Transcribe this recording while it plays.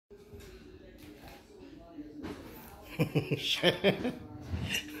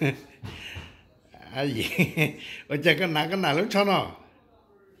à gì ở chơi cái nào lúc cho nó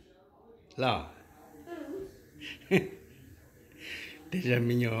là thế giờ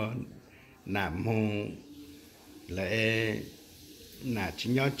mình nhớ nằm hông lại nà chỉ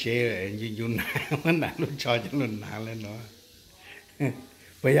nhớ chơi như như nào mà nà lúc cho lần nào lên nó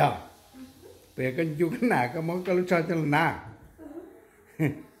bây giờ cái chú cái nào cái món cái lúc cho lần nào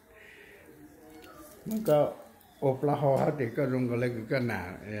nó có ốp lá hoa thì có dùng cái lấy cái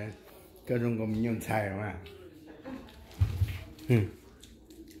nào cái dùng cái mình nhúng xài mà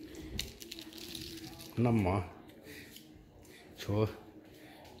nó mỏ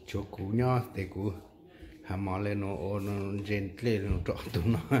chỗ cũ nhau thì cũ hàm mỏ lên nó trên lên nó trộn tụi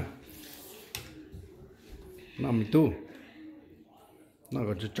nó mình tu nó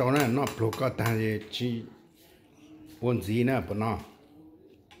có cho nó plug cái thằng gì chỉ bốn gì nữa bọn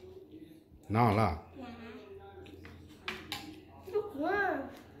nó là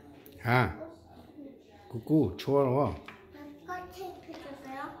ha cú chua rồi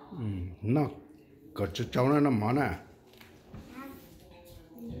nó có cho nó mỏ nè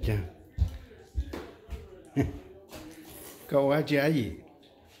chà cậu ai chơi gì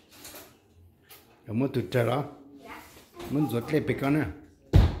có một tụt trời đó muốn ruột lên bị con nè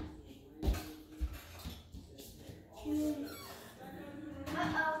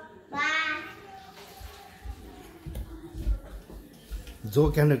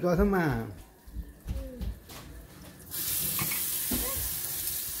rồi càng được có thế mà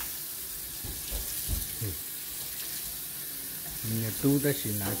mình tu đã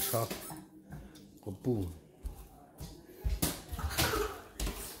chỉ拿cho có bu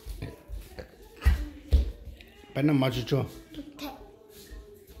bên nó mà cho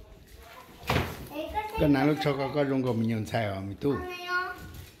cái nào lúc cho có dùng của mình nhận sai à mình tu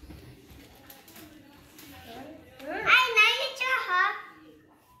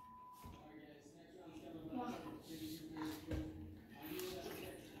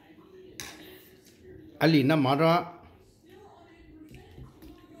ali nó mà đó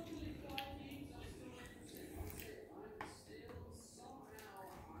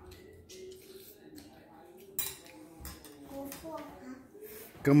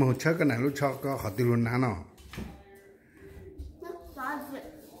cái màu chắc cái này lúc cho có họ tiêu luôn nào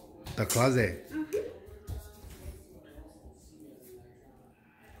ta có gì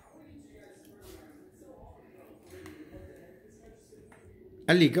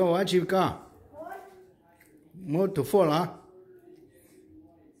ali cái gì chứ cái mua thủ phố là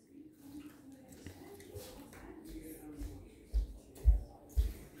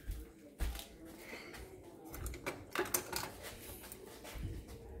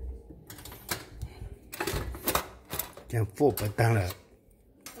chẳng phố bật tăng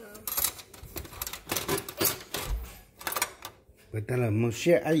là một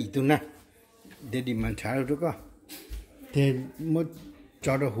xe ấy tụi nè để đi mà trả được có thì một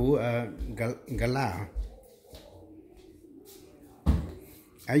cho nó hú gala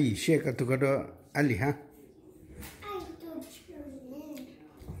ấy xe cái tụi đó ali ha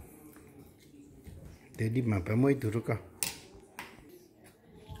để đi mà phải mới tụi đó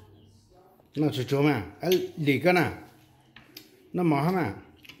nó cho mà ấy đi cái nào nó mỏ hả mà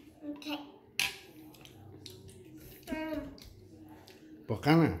bỏ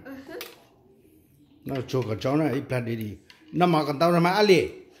căng à nó cho cái cháu này ít plát đi nó mỏ cái tao mà ali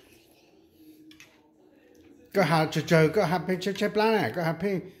cái hạt chơi cái hạt phải chơi plát này cái hạt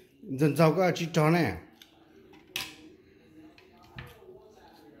phải dần dần cái chỉ cho này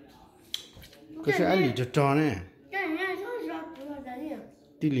cái sẽ ali cho này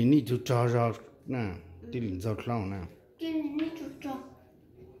tí lì ní cho rồi nè tí lì cho lâu nè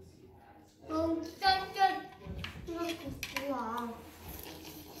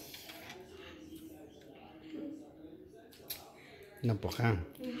nó bỏ khang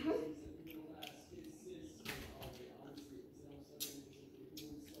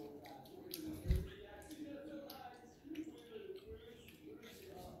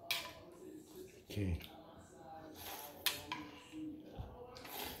okay.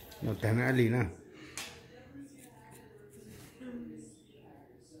 Nó tên là gì nè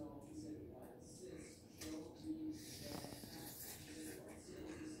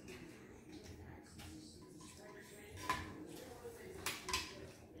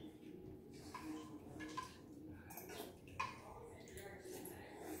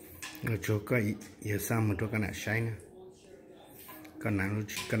nó cho cái giờ sao mà cho cái này sai nè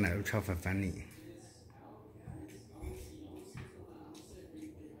cái nào cho phải phản nị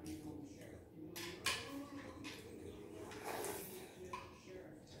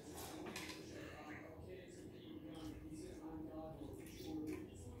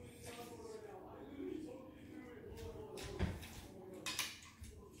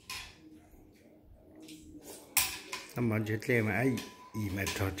mà chỉ thế mà ai mà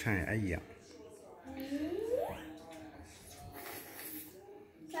thọ chai ai vậy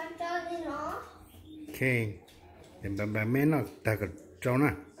sao cho đi nó ok thì bà mẹ nó ta có cho nè